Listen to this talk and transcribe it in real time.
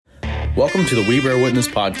Welcome to the We Bear Witness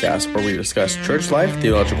podcast, where we discuss church life,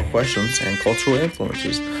 theological questions, and cultural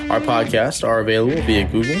influences. Our podcasts are available via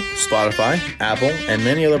Google, Spotify, Apple, and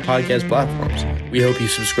many other podcast platforms. We hope you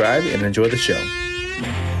subscribe and enjoy the show.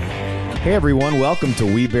 Hey everyone, welcome to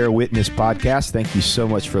We Bear Witness podcast. Thank you so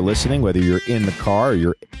much for listening, whether you're in the car, or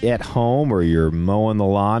you're at home, or you're mowing the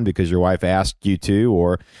lawn because your wife asked you to,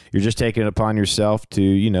 or you're just taking it upon yourself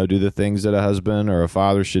to, do the things that a husband or a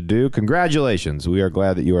father should do. Congratulations. We are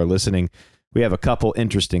glad that you are listening. We have a couple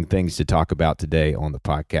interesting things to talk about today on the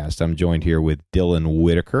podcast. I'm joined here with Dylan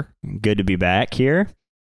Whitaker. Good to be back here.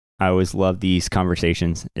 I always love these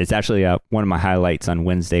conversations. It's actually one of my highlights on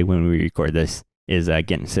Wednesday when we record this. Is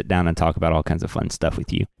getting to sit down and talk about all kinds of fun stuff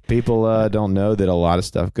with you. People don't know that a lot of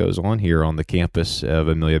stuff goes on here on the campus of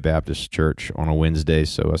Amelia Baptist Church on a Wednesday,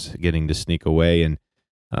 so us getting to sneak away and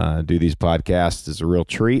do these podcasts is a real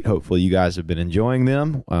treat. Hopefully you guys have been enjoying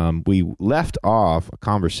them. We left off a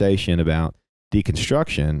conversation about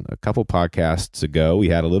deconstruction a couple podcasts ago. We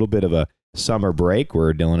had a little bit of a summer break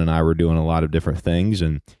where Dylan and I were doing a lot of different things,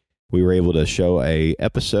 and we were able to show a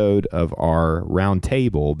episode of our round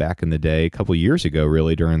table back in the day, a couple years ago,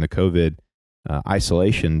 really, during the COVID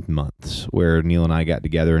isolation months, where Neil and I got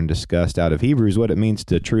together and discussed out of Hebrews what it means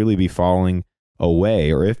to truly be falling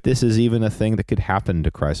away, or if this is even a thing that could happen to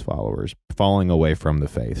Christ followers, falling away from the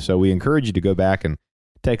faith. So we encourage you to go back and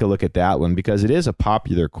take a look at that one, because it is a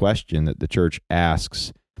popular question that the church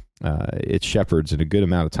asks its shepherds in a good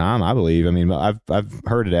amount of time, I believe. I mean, I've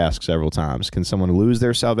heard it asked several times. Can someone lose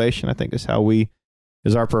their salvation? I think is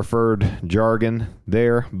our preferred jargon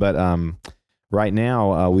there. But right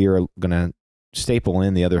now, we are going to staple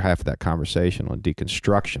in the other half of that conversation on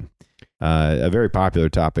deconstruction, a very popular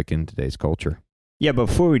topic in today's culture. Yeah, but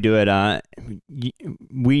before we do it,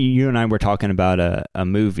 you and I were talking about a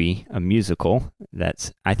movie, a musical,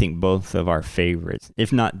 that's, I think, both of our favorites.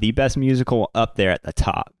 If not the best musical, up there at the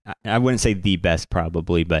top. I wouldn't say the best,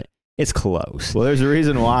 probably, but it's close. Well, there's a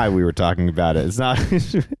reason why we were talking about it. It's not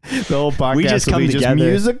the whole podcast we just come together.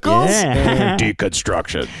 Musicals and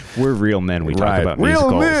deconstruction. We're real men. We talk about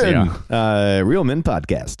real musicals. Men. Yeah. Real Men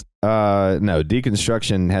podcast. No,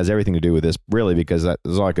 deconstruction has everything to do with this, really, because that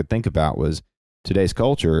was all I could think about was today's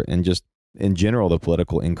culture and just in general the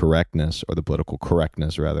political incorrectness, or the political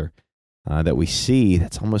correctness rather, that we see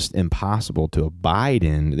that's almost impossible to abide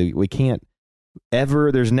in. We can't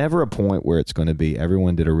ever, there's never a point where it's going to be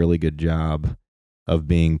everyone did a really good job of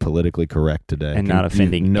being politically correct today. And not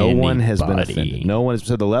offending No anybody. one has been offended. No one is,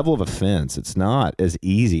 so the level of offense, it's not as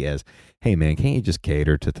easy as, hey man, can't you just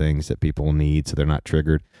cater to things that people need so they're not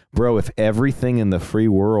triggered? Bro, if everything in the free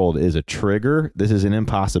world is a trigger, this is an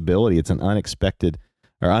impossibility. It's an unexpected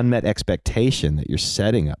or unmet expectation that you're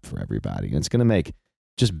setting up for everybody. And it's going to make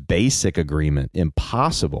just basic agreement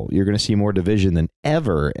impossible. You're going to see more division than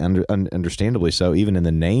ever, understandably so, even in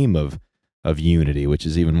the name of unity, which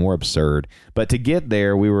is even more absurd. But to get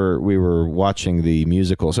there, we were watching the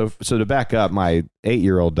musical. So to back up, my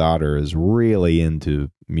 8-year-old daughter is really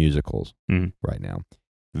into musicals right now.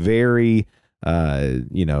 Very,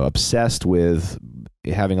 obsessed with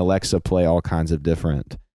having Alexa play all kinds of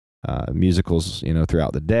different musicals,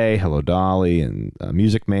 throughout the day. Hello, Dolly, and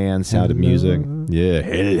Music Man, Sound of Music. Yeah,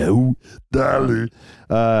 Hello, Dolly.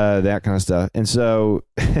 That kind of stuff. And so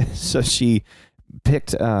she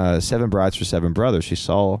picked Seven Brides for Seven Brothers. She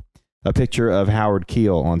saw a picture of Howard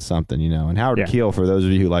Keel on something, and Howard Keel, for those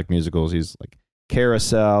of you who like musicals, he's like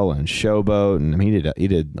Carousel and Showboat, and I mean, he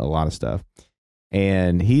did a lot of stuff.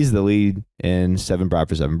 And he's the lead in Seven Brides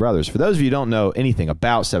for Seven Brothers. For those of you who don't know anything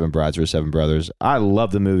about Seven Brides for Seven Brothers, I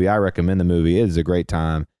love the movie. I recommend the movie. It is a great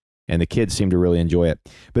time, and the kids seem to really enjoy it.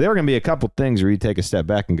 But there are going to be a couple things where you take a step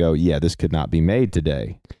back and go, yeah, this could not be made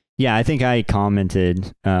today. Yeah, I think I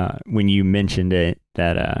commented when you mentioned it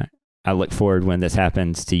that I look forward when this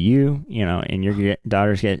happens to you, and your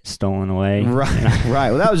daughters get stolen away. Right, right.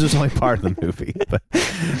 Well, that was just only part of the movie.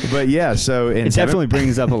 But yeah, so... It definitely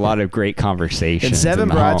brings up a lot of great conversations. In Seven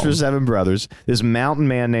Brides for Seven Brothers, this mountain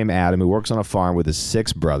man named Adam, who works on a farm with his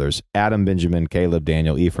 6 brothers, Adam, Benjamin, Caleb,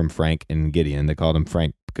 Daniel, Ephraim, Frank, and Gideon. They called him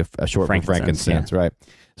Frank, short for frankincense, right?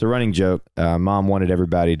 It's a running joke. Mom wanted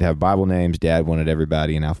everybody to have Bible names. Dad wanted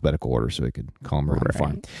everybody in alphabetical order so he could call them around the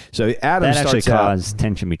farm. So Adam that actually starts caused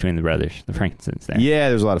tension between the brothers, the frankincense there. Yeah,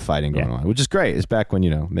 there's a lot of fighting going on, which is great. It's back when,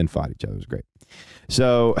 men fought each other. It was great.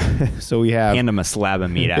 So we have... Hand him a slab of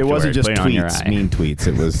meat afterwards. It wasn't just tweets, mean tweets.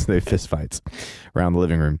 It was the fist fights around the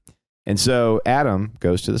living room. And so Adam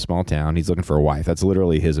goes to the small town. He's looking for a wife. That's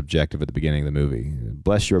literally his objective at the beginning of the movie.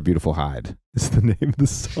 Bless your beautiful hide is the name of the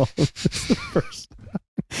song. It's the first.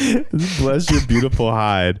 Bless your beautiful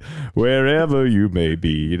hide wherever you may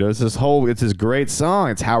be. You know, it's this great song.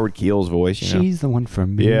 It's Howard Keel's voice. You know? She's the one for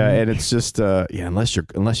me. Yeah, and it's just unless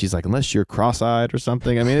you're cross-eyed or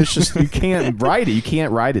something. I mean, it's just you can't write it. You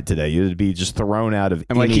can't write it today. You'd be just thrown out of.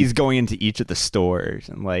 And like he's going into each of the stores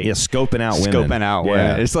and like scoping out women.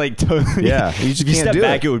 Yeah. It's like totally. Yeah, you just if you can't step do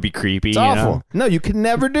back, it. It would be creepy. It's you awful. know? No, you can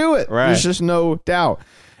never do it. Right. There's just no doubt.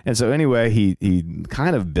 And so anyway, he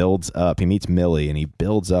kind of builds up. He meets Millie, and he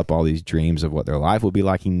builds up all these dreams of what their life will be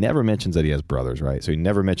like. He never mentions that he has brothers, right? So he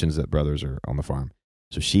never mentions that brothers are on the farm.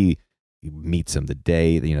 So he meets him the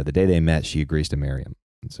day they met. She agrees to marry him.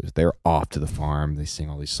 And so they're off to the farm. They sing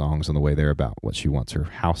all these songs on the way there about what she wants her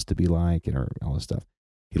house to be like and all this stuff.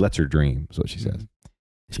 He lets her dream, is what she says.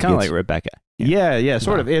 It's kind of like Rebecca. Yeah,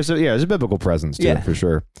 sort of. There's a biblical presence to it for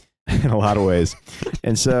sure. In a lot of ways.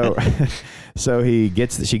 And so she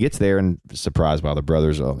gets there and surprised by all the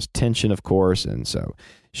brothers, all this tension, of course. And so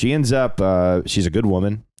she ends up, she's a good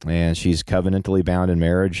woman and she's covenantally bound in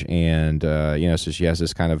marriage. And, so she has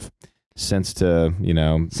this kind of sense to,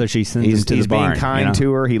 so she sends him to the barn, being kind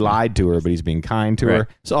to her. He lied to her, but he's being kind to her.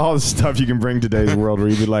 So all the stuff you can bring today's world where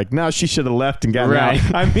you'd be like, no, she should have left and gotten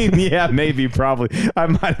out. I mean, yeah, maybe, probably. I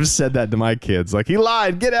might have said that to my kids. Like, he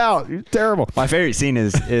lied, get out. You're terrible. My favorite scene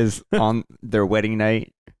is on their wedding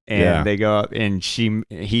night. And they go up, and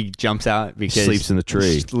he jumps out because he sleeps in the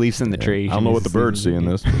tree. Tree. I don't know what the birds see in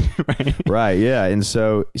this. Right. Yeah. And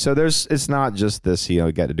so it's not just this. He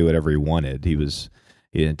got to do whatever he wanted. He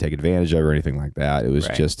didn't take advantage of her or anything like that. It was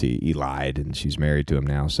just he lied, and she's married to him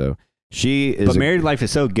now. So she is. But married life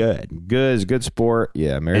is so good. Good sport.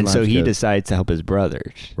 Yeah, married life. And so he decides to help his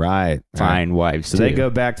brothers. Find wives. So they go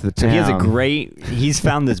back to the town. So he's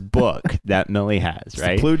found this book that Millie has,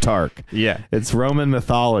 right? Plutarch. Yeah. It's Roman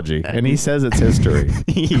mythology. And he says it's history.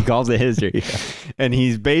 He calls it history. Yeah. And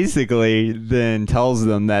he's basically then tells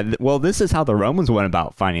them that, well, this is how the Romans went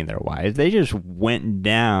about finding their wives. They just went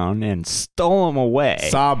down and stole them away.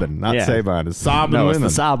 Sobbing, not Sabine. It's sobbing women. It's the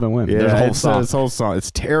sobbing women. Yeah, there's a whole song. This whole song.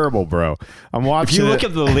 It's terrible, bro. I'm watching. If you look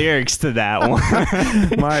at the lyrics to that one,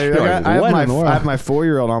 I have my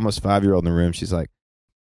 4-year-old, almost 5-year-old in the room. She's like,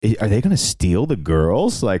 "Are they going to steal the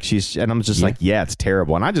girls?" Like and I'm just like, "Yeah, it's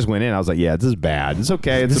terrible." And I just went in. I was like, "Yeah, this is bad. It's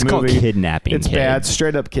okay. It's this a is movie. Called kidnapping. It's bad.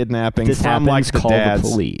 Straight up kidnapping. This from happens. Like call the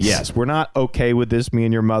police. Yes, we're not okay with this. Me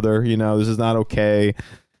and your mother. This is not okay."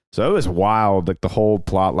 So it was wild, like the whole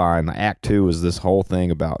plot line. Act 2 was this whole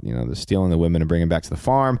thing about, the stealing the women and bringing back to the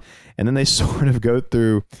farm. And then they sort of go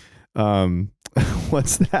through,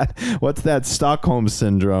 what's that Stockholm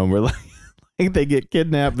syndrome where like they get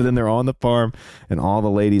kidnapped, but then they're on the farm and all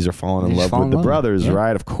the ladies are falling in love with the brothers,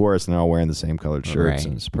 right? Of course. And they're all wearing the same colored shirts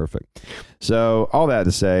and it's perfect. So all that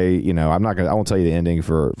to say, I won't tell you the ending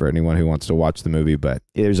for anyone who wants to watch the movie, but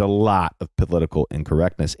there's a lot of political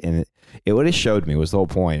incorrectness in it. What it showed me was the whole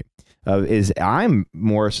point is I'm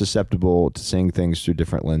more susceptible to seeing things through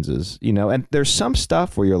different lenses, and there's some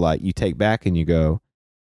stuff where you're like, you take back and you go,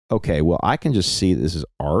 okay, well, I can just see this is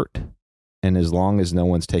art. And as long as no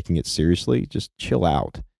one's taking it seriously, just chill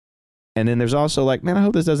out. And then there's also like, man, I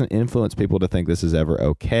hope this doesn't influence people to think this is ever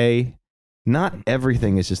okay. Not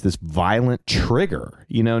everything is just this violent trigger.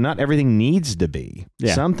 Not everything needs to be.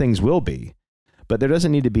 Yeah. Some things will be. But there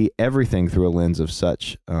doesn't need to be everything through a lens of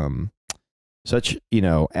such,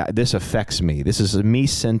 this affects me. This is a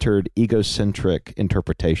me-centered, egocentric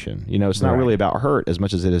interpretation. It's not really about hurt as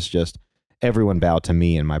much as it is just everyone bow to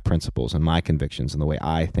me and my principles and my convictions and the way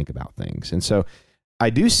I think about things. And so I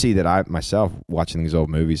do see that I myself watching these old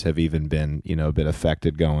movies have even been, a bit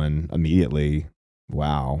affected going immediately,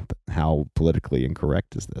 wow, how politically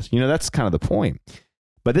incorrect is this? That's kind of the point.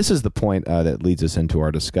 But this is the point that leads us into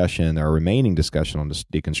our discussion, our remaining discussion on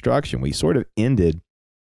deconstruction. We sort of ended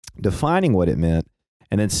defining what it meant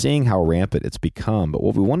and then seeing how rampant it's become. But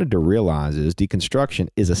what we wanted to realize is deconstruction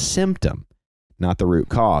is a symptom, not the root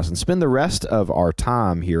cause, and spend the rest of our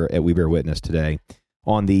time here at We Bear Witness today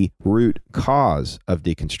on the root cause of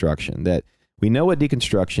deconstruction. That we know what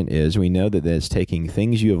deconstruction is. We know that it's taking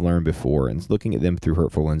things you have learned before and looking at them through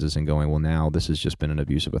hurtful lenses and going, well, now this has just been an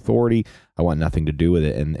abuse of authority. I want nothing to do with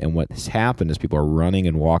it. And what's happened is people are running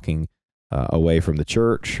and walking away from the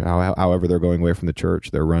church. However they're going away from the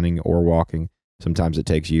church, they're running or walking. Sometimes it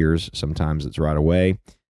takes years. Sometimes it's right away.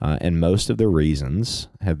 And most of the reasons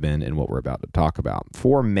have been in what we're about to talk about.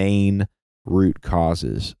 4 main root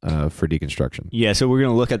causes for deconstruction. Yeah, so we're going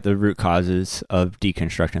to look at the root causes of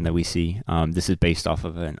deconstruction that we see. This is based off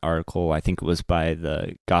of an article, I think it was by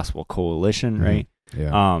the Gospel Coalition, right?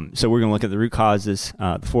 Yeah. So we're going to look at the root causes,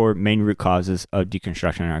 the 4 main root causes of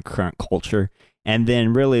deconstruction in our current culture. And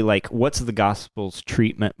then really, like, what's the gospel's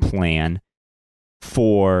treatment plan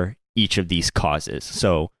for each of these causes.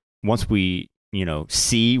 So once we,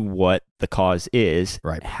 see what the cause is,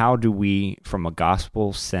 Right. how do we, from a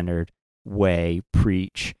gospel-centered way,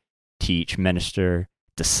 preach, teach, minister,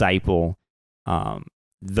 disciple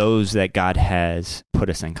those that God has put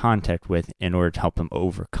us in contact with in order to help them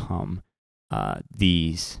overcome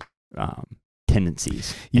these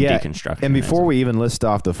tendencies and deconstruction. And before we even list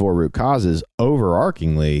off the 4 root causes,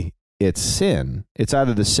 overarchingly, it's sin. It's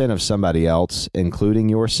either the sin of somebody else, including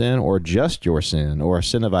your sin, or just your sin, or a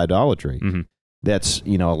sin of idolatry. Mm-hmm. That's,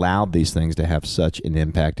 allowed these things to have such an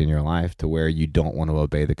impact in your life to where you don't want to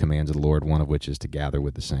obey the commands of the Lord, one of which is to gather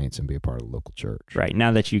with the saints and be a part of the local church. Right.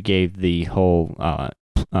 Now that you gave the whole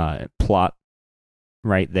plot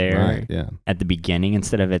right there at the beginning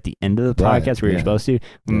instead of at the end of the podcast where you're supposed to,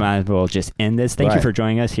 we might as well just end this. Thank you for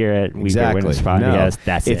joining us here at We Bear Witness Podcast.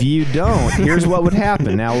 That's if you don't, here's what would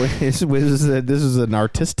happen. Now, this is an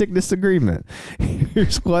artistic disagreement.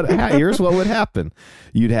 Here's what would happen.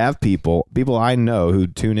 You'd have people I know who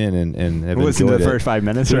tune in and have listen to the first 5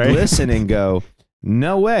 minutes, right? Listen and go,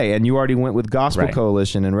 no way. And you already went with Gospel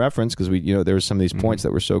Coalition in reference because there were some of these points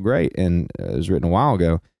that were so great, and it was written a while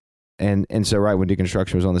ago. And so when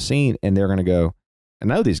deconstruction was on the scene, and they're going to go, I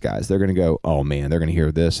know these guys, they're going to go, oh man, they're going to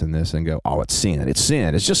hear this and this and go, oh, it's sin, it's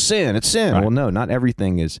just sin, it's sin. Right. Well, no, not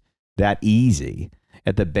everything is that easy.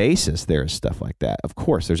 At the basis, there is stuff like that. Of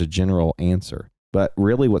course, there's a general answer. But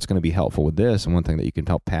really what's going to be helpful with this, and one thing that you can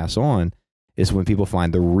help pass on, is when people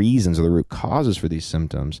find the reasons or the root causes for these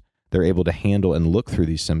symptoms, they're able to handle and look through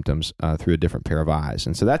these symptoms through a different pair of eyes.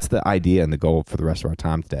 And so that's the idea and the goal for the rest of our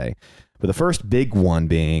time today. But the first big one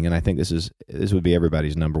being, and I think this would be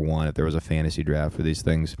everybody's number one if there was a fantasy draft for these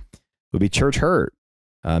things, would be church hurt.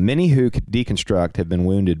 Many who deconstruct have been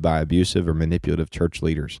wounded by abusive or manipulative church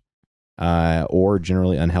leaders or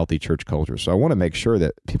generally unhealthy church culture. So I want to make sure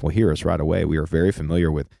that people hear us right away. We are very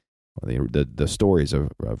familiar with the stories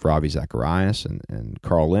of Ravi Zacharias and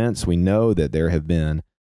Carl Lentz. We know that there have been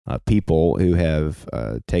people who have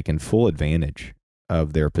taken full advantage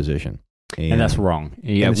of their position. And that's wrong.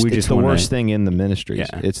 Yeah, it's the worst thing in the ministries.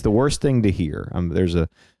 Yeah. It's the worst thing to hear. There's a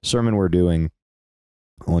sermon we're doing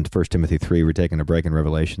on 1 Timothy 3. We're taking a break in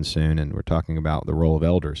Revelation soon, and we're talking about the role of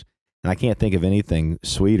elders. And I can't think of anything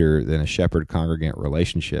sweeter than a shepherd-congregant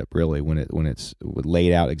relationship, really, when it's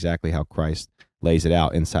laid out exactly how Christ lays it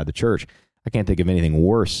out inside the church. I can't think of anything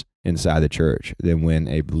worse inside the church than when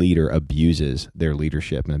a leader abuses their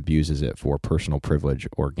leadership and abuses it for personal privilege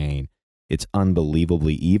or gain. It's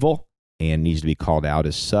unbelievably evil and needs to be called out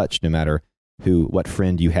as such, no matter what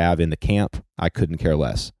friend you have in the camp. I couldn't care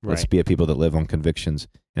less. Right. Let's be a people that live on convictions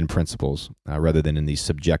and principles rather than in these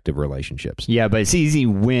subjective relationships. Yeah, but it's easy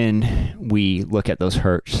when we look at those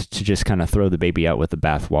hurts to just kind of throw the baby out with the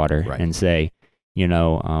bathwater and say,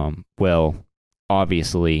 well,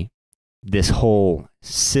 obviously this whole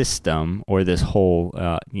system or this whole,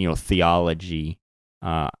 theology,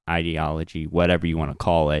 ideology, whatever you want to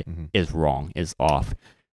call it, is wrong, is off.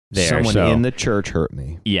 Someone in the church hurt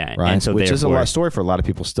me. Yeah. Right. And so which is a story for a lot of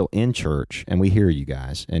people still in church. And we hear you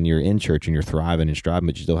guys, and you're in church and you're thriving and striving,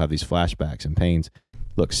 but you still have these flashbacks and pains.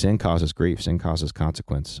 Look, sin causes grief. Sin causes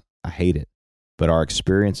consequence. I hate it. But our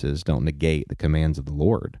experiences don't negate the commands of the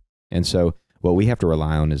Lord. And so what we have to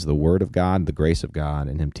rely on is the Word of God, the grace of God,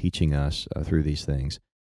 and Him teaching us through these things.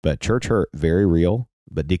 But church hurt, very real,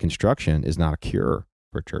 but deconstruction is not a cure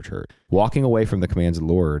for church hurt. Walking away from the commands of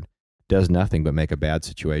the Lord does nothing but make a bad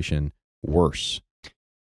situation worse.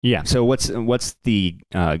 Yeah. So what's the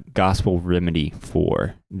gospel remedy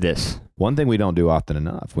for this? One thing we don't do often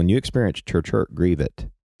enough: when you experience church hurt, grieve it.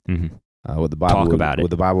 Mm-hmm. What the Bible what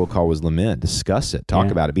the Bible would call was lament. Discuss it.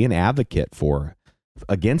 Talk about it. Be an advocate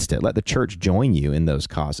against it. Let the church join you in those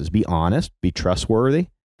causes. Be honest. Be trustworthy.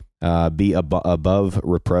 Be above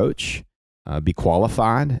reproach. Be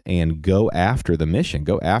qualified, and go after the mission.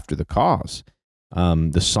 Go after the cause.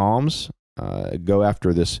 The Psalms go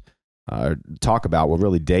after this, talk about,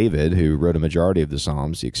 really David, who wrote a majority of the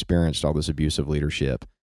Psalms, he experienced all this abusive leadership,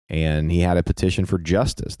 and he had a petition for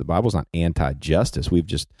justice. The Bible's not anti-justice. We've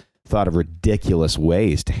just thought of ridiculous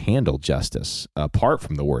ways to handle justice apart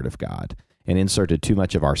from the Word of God, and inserted too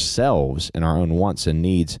much of ourselves and our own wants and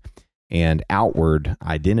needs and outward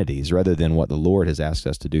identities rather than what the Lord has asked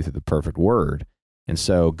us to do through the perfect Word. And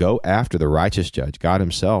so go after the righteous judge, God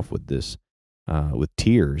Himself, with this. With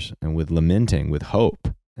tears and with lamenting, with hope.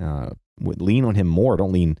 Lean on Him more.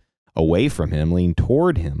 Don't lean away from Him. Lean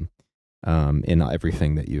toward Him in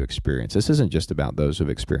everything that you experience. This isn't just about those who've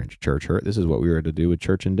experienced church hurt. This is what we were to do with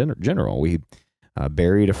church in general. We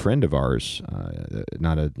buried a friend of ours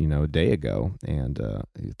not a day ago, and a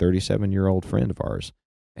 37-year-old friend of ours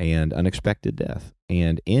and unexpected death.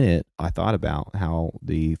 And in it, I thought about how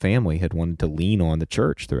the family had wanted to lean on the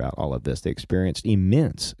church throughout all of this. They experienced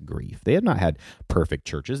immense grief. They had not had perfect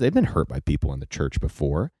churches. They've been hurt by people in the church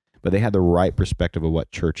before, but they had the right perspective of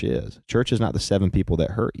what church is. Church is not the 7 people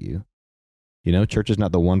that hurt you. You know, church is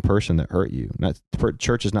not the one person that hurt you.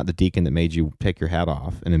 Church is not the deacon that made you take your hat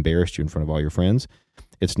off and embarrassed you in front of all your friends.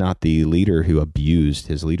 It's not the leader who abused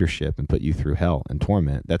his leadership and put you through hell and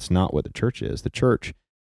torment. That's not what the church is. The church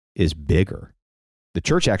is bigger. The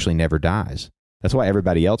church actually never dies. That's why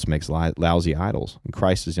everybody else makes lousy idols. And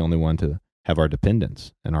Christ is the only one to have our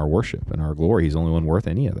dependence and our worship and our glory. He's the only one worth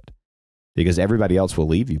any of it. Because everybody else will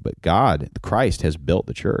leave you. But God, Christ, has built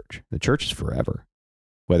the church. The church is forever.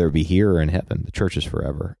 Whether it be here or in heaven, the church is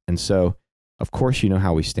forever. And so, of course, you know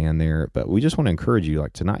how we stand there. But we just want to encourage you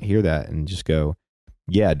to not hear that and just go,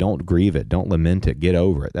 yeah, don't grieve it. Don't lament it. Get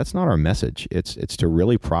over it. That's not our message. It's to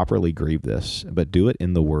really properly grieve this, but do it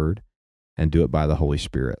in the Word and do it by the Holy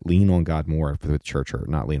Spirit. Lean on God more for the church hurt,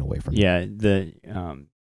 not lean away from it. Yeah, the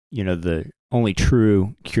only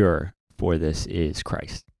true cure for this is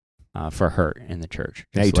Christ for hurt in the church.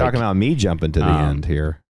 Now you're talking about me jumping to the end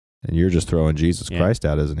here, and you're just throwing Jesus Christ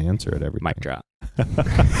out as an answer at everything. Mic drop.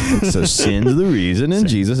 So sin's the reason, and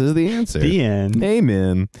Jesus is the answer. The end.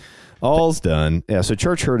 Amen. All's done. Yeah, so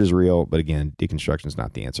church hurt is real, but again, deconstruction is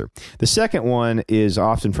not the answer. The second one is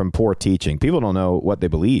often from poor teaching. People don't know what they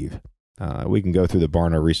believe. We can go through the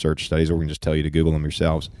Barna research studies, or we can just tell you to Google them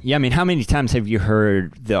yourselves. Yeah, I mean, how many times have you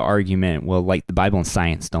heard the argument, well, like the Bible and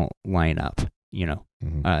science don't line up, you know?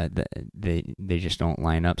 They just don't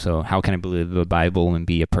line up. So how can I believe the Bible and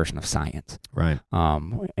be a person of science? Right.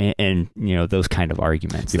 And you know, those kind of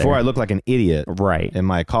arguments. Before I look like an idiot right. in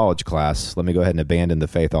my college class, let me go ahead and abandon the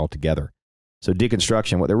faith altogether. So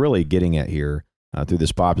deconstruction, what they're really getting at here through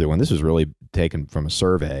this popular one, this was really taken from a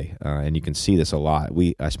survey, and you can see this a lot.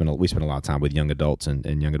 We spend a lot of time with young adults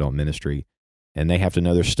and young adult ministry, and they have to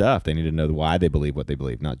know their stuff. They need to know why they believe what they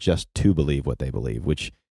believe, not just to believe what they believe,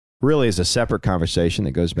 which really is a separate conversation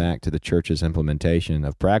that goes back to the church's implementation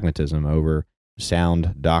of pragmatism over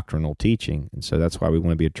sound doctrinal teaching. And so that's why we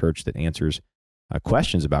want to be a church that answers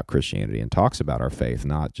questions about Christianity and talks about our faith,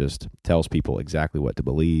 not just tells people exactly what to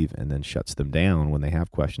believe and then shuts them down when they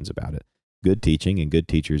have questions about it. Good teaching and good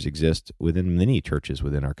teachers exist within many churches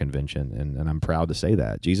within our convention, and I'm proud to say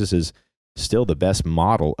that. Jesus is still the best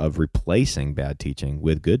model of replacing bad teaching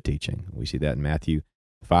with good teaching. We see that in Matthew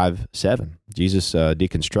 5:7. Jesus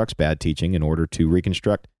deconstructs bad teaching in order to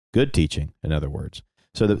reconstruct good teaching, in other words.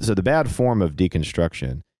 So the bad form of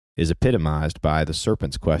deconstruction is epitomized by the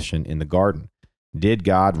serpent's question in the garden. Did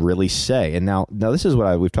God really say? And now this is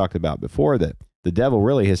what we've talked about before, that the devil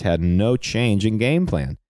really has had no change in game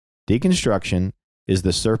plan. Deconstruction is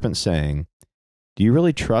the serpent saying, do you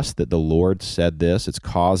really trust that the Lord said this? It's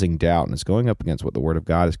causing doubt, and it's going up against what the Word of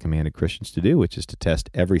God has commanded Christians to do, which is to test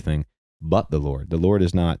everything but the Lord. The Lord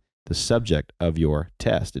is not the subject of your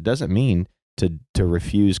test. It doesn't mean to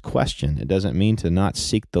refuse question. It doesn't mean to not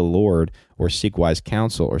seek the Lord or seek wise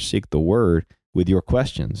counsel or seek the Word with your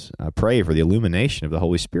questions. Pray for the illumination of the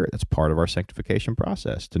Holy Spirit. That's part of our sanctification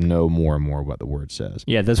process, to know more and more what the Word says.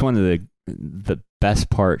 Yeah, that's one of the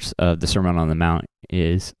best parts of the Sermon on the Mount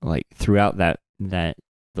is like throughout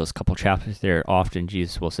those couple chapters there, often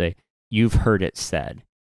Jesus will say, you've heard it said,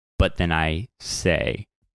 but then I say,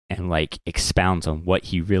 and like expounds on what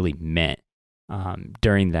he really meant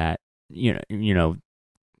during that, you know,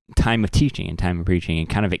 time of teaching and time of preaching, and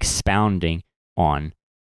kind of expounding on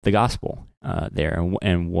the gospel there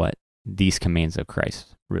and what these commands of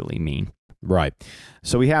Christ really mean. Right.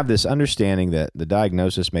 So we have this understanding that the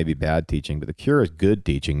diagnosis may be bad teaching, but the cure is good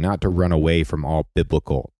teaching, not to run away from all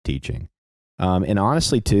biblical teaching. And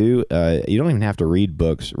honestly, too, you don't even have to read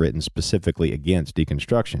books written specifically against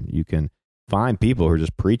deconstruction. You can find people who are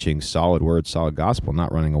just preaching solid word, solid gospel,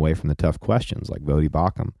 not running away from the tough questions, like Voddie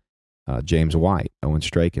Baucham, James White, Owen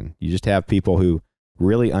Strachan. You just have people who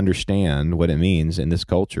really understand what it means in this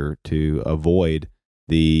culture to avoid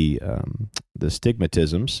the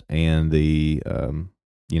stigmatisms and the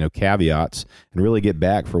caveats, and really get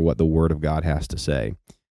back for what the Word of God has to say.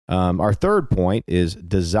 Our third point is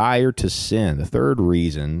desire to sin. The third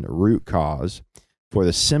reason, root cause for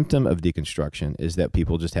the symptom of deconstruction, is that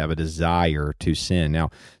people just have a desire to sin. Now,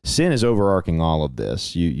 sin is overarching all of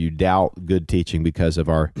this. You doubt good teaching because of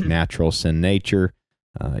our natural sin nature.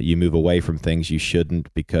 You move away from things you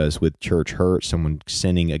shouldn't because with church hurt, someone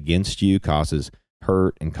sinning against you causes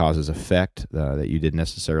hurt and causes effect that you didn't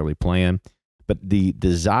necessarily plan. But the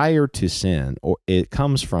desire to sin, it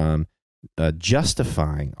comes from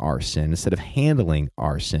justifying our sin instead of handling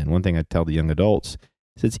our sin. One thing I tell the young adults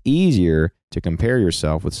So it's easier to compare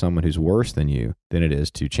yourself with someone who's worse than you than it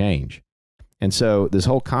is to change. And so this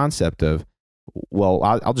whole concept of, well,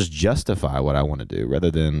 I'll just justify what I want to do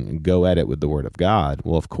rather than go at it with the Word of God.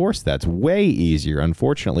 Well, of course, that's way easier.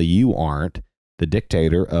 Unfortunately, you aren't the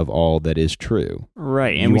dictator of all that is true.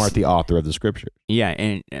 Right. And you aren't the author of the Scripture. Yeah.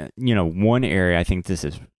 And, one area I think this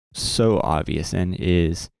is so obvious in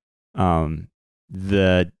is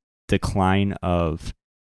the decline of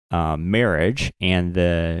marriage and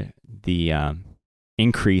the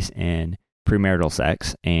increase in premarital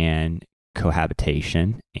sex and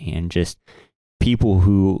cohabitation and just people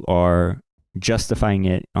who are justifying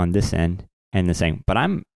it on this end and then saying, but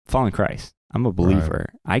I'm following Christ. I'm a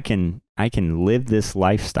believer. Right. I can live this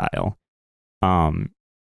lifestyle and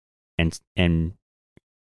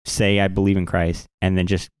say I believe in Christ and then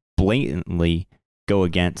just blatantly go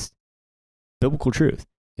against biblical truth.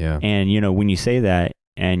 Yeah. And when you say that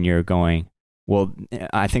and you're going, well,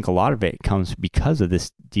 I think a lot of it comes because of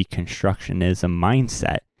this deconstructionism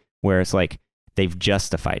mindset where it's like they've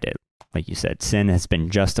justified it. Like you said, sin has been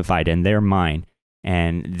justified in their mind,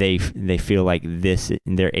 and they feel like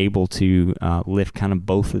they're able to live kind of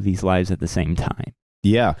both of these lives at the same time.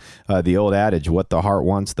 Yeah, the old adage, what the heart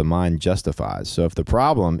wants, the mind justifies. So if the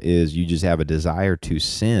problem is you just have a desire to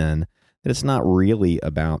sin, that it's not really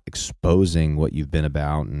about exposing what you've been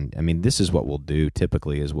about. And I mean, this is what we'll do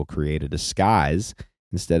typically is we'll create a disguise.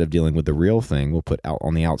 Instead of dealing with the real thing, we'll put out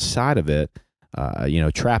on the outside of it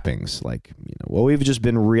trappings like, well, we've just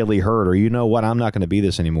been really hurt, or what, I'm not going to be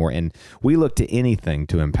this anymore. And we look to anything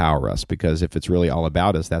to empower us, because if it's really all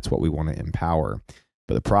about us, that's what we want to empower.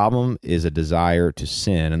 But the problem is a desire to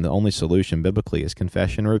sin, and the only solution biblically is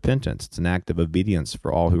confession and repentance. It's an act of obedience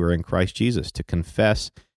for all who are in Christ Jesus. To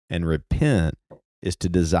confess and repent is to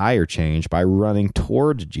desire change by running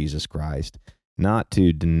towards Jesus Christ, not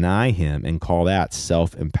to deny him and call that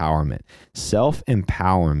self-empowerment.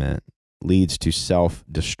 Self-empowerment leads to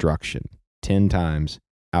self-destruction 10 times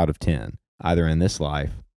out of 10, either in this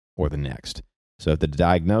life or the next. So if the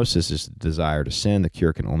diagnosis is the desire to sin, the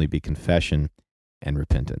cure can only be confession and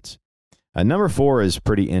repentance. Number 4 is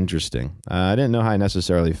pretty interesting. I didn't know how I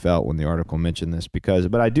necessarily felt when the article mentioned this,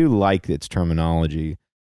 but I do like its terminology.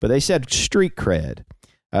 But they said street cred.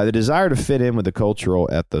 The desire to fit in with the cultural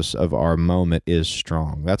ethos of our moment is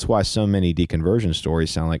strong. That's why so many deconversion stories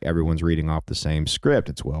sound like everyone's reading off the same script.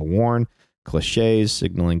 It's well-worn, cliches,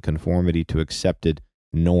 signaling conformity to accepted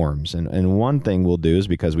norms. And one thing we'll do is,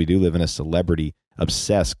 because we do live in a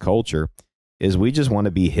celebrity-obsessed culture, is we just want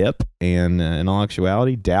to be hip. And in all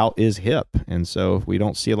actuality, doubt is hip. And so if we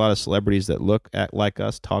don't see a lot of celebrities that act like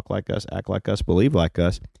us, talk like us, act like us, believe like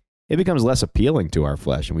us, it becomes less appealing to our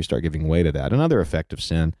flesh, and we start giving way to that. Another effect of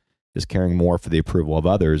sin is caring more for the approval of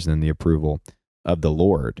others than the approval of the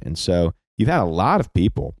Lord. And so you've had a lot of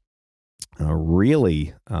people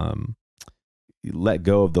really let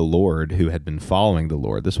go of the Lord who had been following the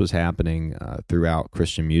Lord. This was happening throughout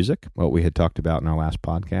Christian music, what we had talked about in our last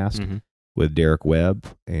podcast with Derek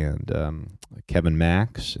Webb and Kevin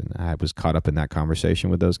Max. And I was caught up in that conversation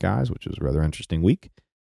with those guys, which was a rather interesting week.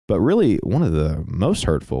 But really, one of the most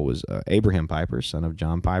hurtful was Abraham Piper, son of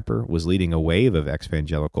John Piper, was leading a wave of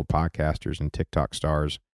ex-evangelical podcasters and TikTok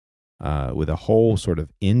stars with a whole sort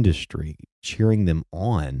of industry cheering them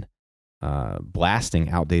on, blasting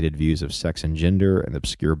outdated views of sex and gender and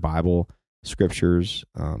obscure Bible scriptures,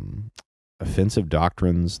 offensive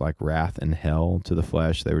doctrines like wrath and hell to the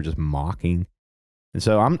flesh. They were just mocking. And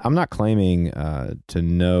so I'm not claiming to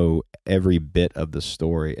know every bit of the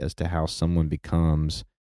story as to how someone becomes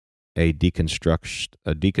a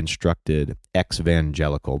deconstructed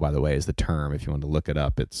ex-evangelical, by the way, is the term. If you want to look it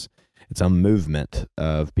up, it's a movement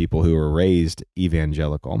of people who were raised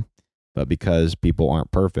evangelical, but because people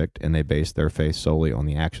aren't perfect and they base their faith solely on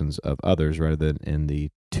the actions of others rather than in the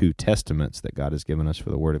 2 testaments that God has given us for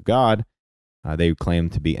the Word of God, they claim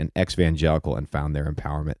to be an ex-evangelical and found their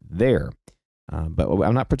empowerment there. But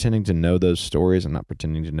I'm not pretending to know those stories. I'm not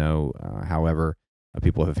pretending to know, however,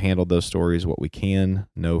 people have handled those stories. What we can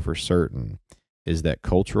know for certain is that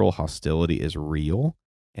cultural hostility is real,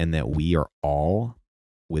 and that we are all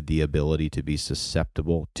with the ability to be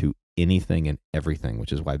susceptible to anything and everything,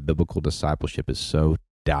 which is why biblical discipleship is so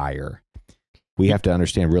dire. We have to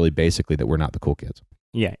understand really basically that we're not the cool kids.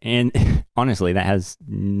 Yeah, and honestly, that has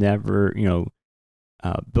never,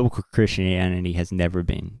 biblical Christianity has never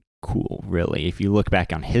been cool, really. If you look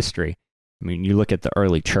back on history, I mean, you look at the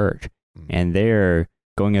early church, and they're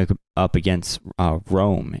going up against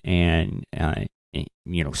Rome and,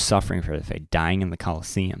 suffering for the faith, dying in the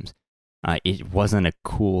Colosseums. It wasn't a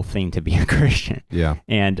cool thing to be a Christian. Yeah.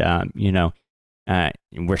 And,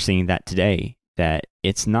 we're seeing that today, that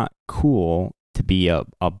it's not cool to be a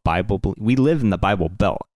Bible. We live in the Bible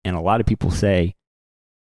Belt, and a lot of people say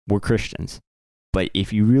we're Christians. But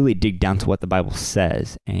if you really dig down to what the Bible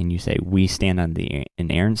says and you say we stand on the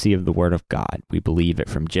inerrancy of the Word of God, we believe it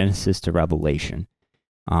from Genesis to Revelation,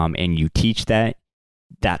 and you teach that,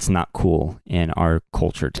 that's not cool in our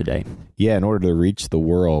culture today. Yeah, in order to reach the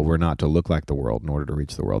world, we're not to look like the world in order to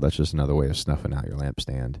reach the world. That's just another way of snuffing out your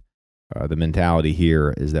lampstand. The mentality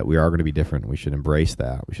here is that we are going to be different. We should embrace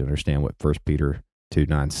that. We should understand what 1 Peter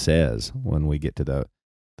 2:9 says when we get to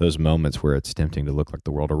those moments where it's tempting to look like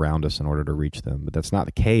the world around us in order to reach them. But that's not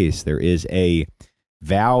the case. There is a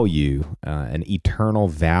value, an eternal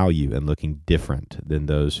value in looking different than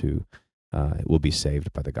those who will be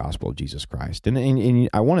saved by the gospel of Jesus Christ. And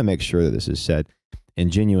I want to make sure that this is said in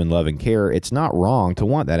genuine love and care. It's not wrong to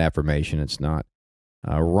want that affirmation. It's not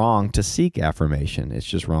wrong to seek affirmation. It's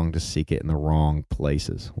just wrong to seek it in the wrong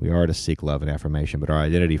places. We are to seek love and affirmation, but our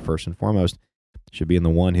identity, first and foremost, should be in the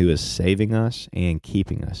one who is saving us and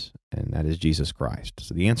keeping us, and that is Jesus Christ.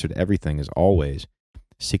 So the answer to everything is always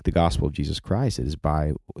seek the gospel of Jesus Christ. It is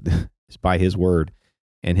by his word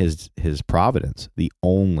and his providence the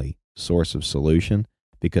only source of solution,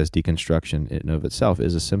 because deconstruction in and of itself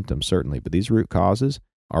is a symptom, certainly, but these root causes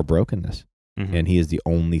are brokenness, and he is the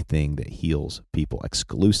only thing that heals people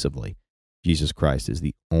exclusively. Jesus Christ is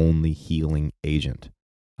the only healing agent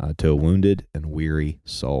to a wounded and weary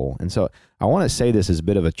soul. And so I want to say this as a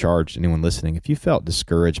bit of a charge to anyone listening. If you felt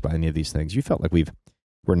discouraged by any of these things, you felt like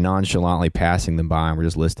we're nonchalantly passing them by and we're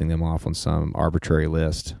just listing them off on some arbitrary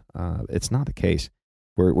list, it's not the case.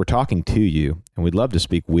 We're talking to you, and we'd love to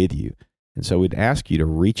speak with you. And so we'd ask you to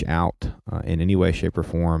reach out in any way, shape, or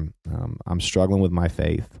form. I'm struggling with my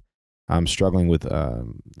faith. I'm struggling with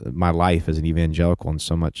my life as an evangelical, and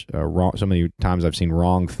so many times I've seen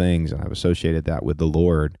wrong things, and I've associated that with the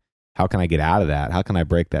Lord. How can I get out of that? How can I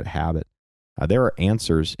break that habit? There are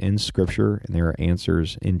answers in Scripture, and there are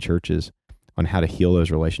answers in churches on how to heal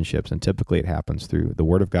those relationships, and typically it happens through the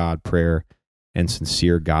Word of God, prayer, and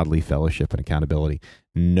sincere godly fellowship and accountability,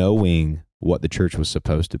 knowing what the church was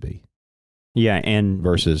supposed to be. Yeah, and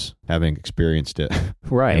versus having experienced it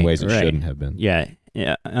in ways it shouldn't have been. Yeah,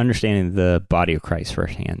 understanding the body of Christ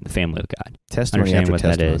firsthand, the family of God. Testimony after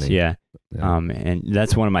testimony. That is, yeah. And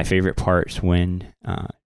that's one of my favorite parts when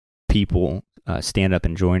people stand up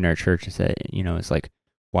and join our church and say, it's like,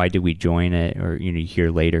 why did we join it? Or, you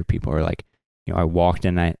hear later people are like, I walked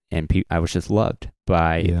in and I was just loved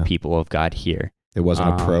by people of God here. It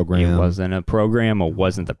wasn't a program. It wasn't a program. It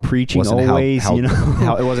wasn't the preaching wasn't always. It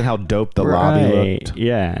wasn't how dope the lobby looked.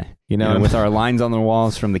 Yeah, with our lines on the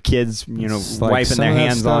walls from the kids, wiping their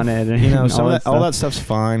hands on it. All that stuff's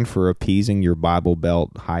fine for appeasing your Bible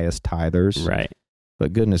Belt highest tithers. Right.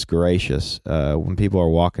 But goodness gracious, when people are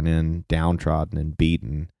walking in downtrodden and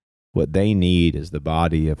beaten, what they need is the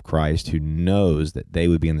body of Christ who knows that they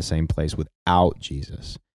would be in the same place without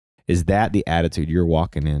Jesus. Is that the attitude you're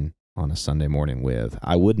walking in on a Sunday morning with?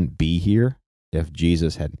 I wouldn't be here if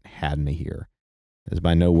Jesus hadn't had me here. It's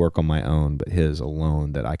by no work on my own, but his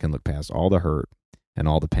alone, that I can look past all the hurt and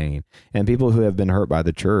all the pain. And people who have been hurt by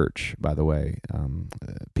the church, by the way,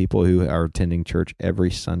 people who are attending church every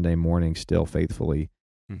Sunday morning still faithfully,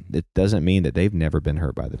 it doesn't mean that they've never been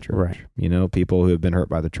hurt by the church. Right. People who have been hurt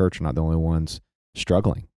by the church are not the only ones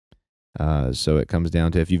struggling. So it comes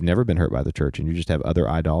down to, if you've never been hurt by the church and you just have other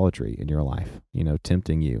idolatry in your life,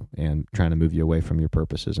 tempting you and trying to move you away from your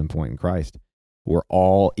purposes and point in Christ, we're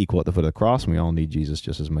all equal at the foot of the cross, and we all need Jesus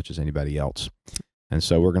just as much as anybody else. And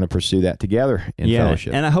so we're going to pursue that together in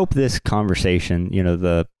fellowship. And I hope this conversation,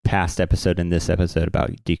 the past episode and this episode about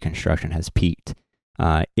deconstruction has piqued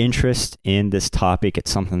interest in this topic. It's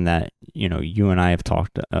something that, you and I have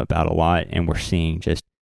talked about a lot, and we're seeing just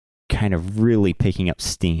kind of really picking up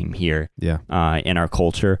steam here in our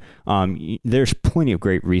culture. There's plenty of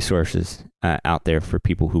great resources out there for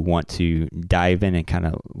people who want to dive in and kind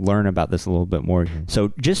of learn about this a little bit more.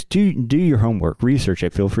 So just do your homework, research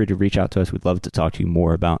it. Feel free to reach out to us. We'd love to talk to you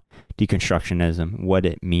more about deconstructionism, what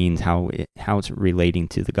it means, how it's relating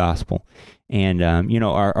to the gospel. And,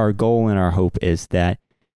 our goal and our hope is that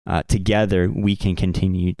together we can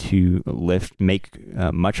continue to make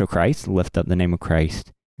much of Christ, lift up the name of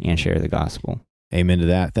Christ, and share the gospel. Amen to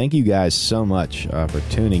that. Thank you guys so much for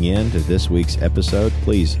tuning in to this week's episode.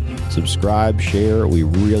 Please subscribe, share. We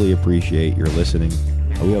really appreciate your listening.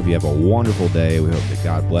 We hope you have a wonderful day. We hope that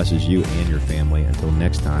God blesses you and your family. Until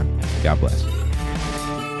next time, God bless.